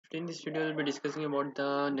Today in this video, we'll be discussing about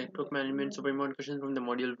the network management super important questions from the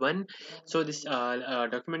module 1. So this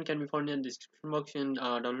document can be found in the description box and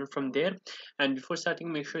download from there. And before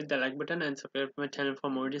starting, make sure the like button and subscribe to my channel for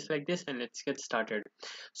more videos like this. And let's get started.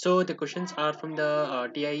 So the questions are from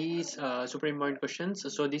the TIE's super important questions.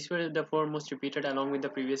 So these were the four most repeated along with the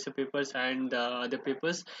previous papers and other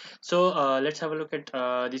papers. So let's have a look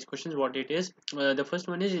at these questions. What it is. The first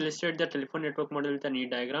one is illustrate the telephone network model with a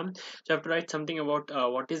need diagram. So you have to write something about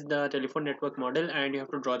what is the telephone network model, and you have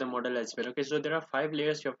to draw the model as well. Okay, so there are 5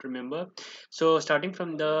 layers you have to remember. So starting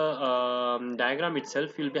from the diagram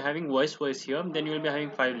itself, you'll be having voice here, then you will be having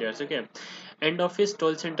 5 layers. Okay, end office,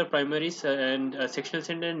 toll center, primaries, and sectional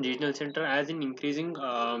center and regional center, as in increasing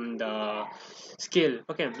the scale.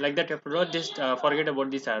 Okay, like that you have to draw. Just forget about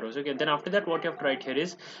these arrows. Okay, then after that, what you have to write here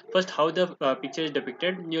is first how the picture is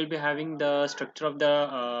depicted. You'll be having the structure of the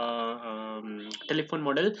telephone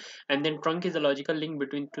model, and then trunk is the logical link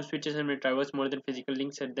between two switches and may traverse more than physical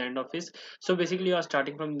links at the end of it. So basically you are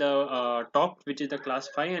starting from the top, which is the class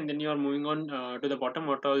 5, and then you are moving on to the bottom,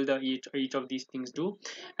 what all the each of these things do.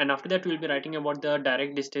 And after that we will be writing about the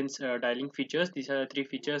direct distance dialing features. These are the 3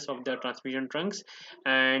 features of the transmission trunks,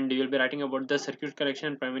 and you will be writing about the circuit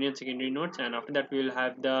collection, primary and secondary nodes. And after that we will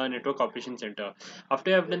have the network operation center.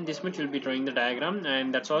 After you have done this much, you'll be drawing the diagram,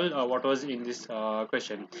 and that's all what was in this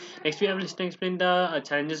question. Next, we have listen and explain the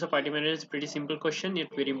challenges of IT managers. Pretty simple question, yet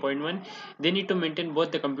very important one. They need to maintain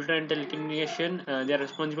both the computer and telecommunication. They are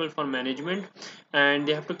responsible for management, and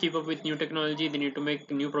they have to keep up with new technology. They need to make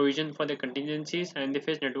new provisions for the contingencies, and they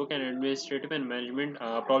face network and administrative and management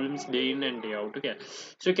problems day in and day out. Okay,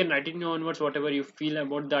 so you can write in your own words whatever you feel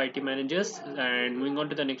about the IT managers. And moving on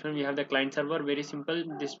to the next one, we have the client server. Very simple.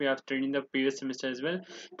 This we have studied in the previous semester as well.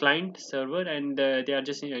 Client server, and they are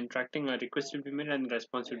just interacting. A request will be made and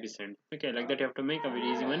response will be sent. Okay, like that you have to make a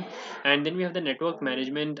very easy one. And then we have the network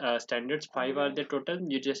management standards. 5 are the total.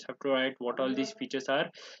 You just have to write what all these features are.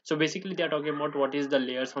 So basically they are talking about what is the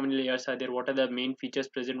layers, how many layers are there, what are the main features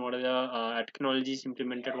present, what are the technologies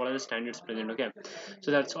implemented, what are the standards present. Okay,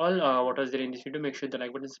 so that's all what was there in this video. Make sure the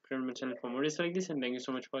like button, subscribe to my channel for more videos like this, and thank you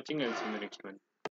so much for watching. I'll see you in the next one.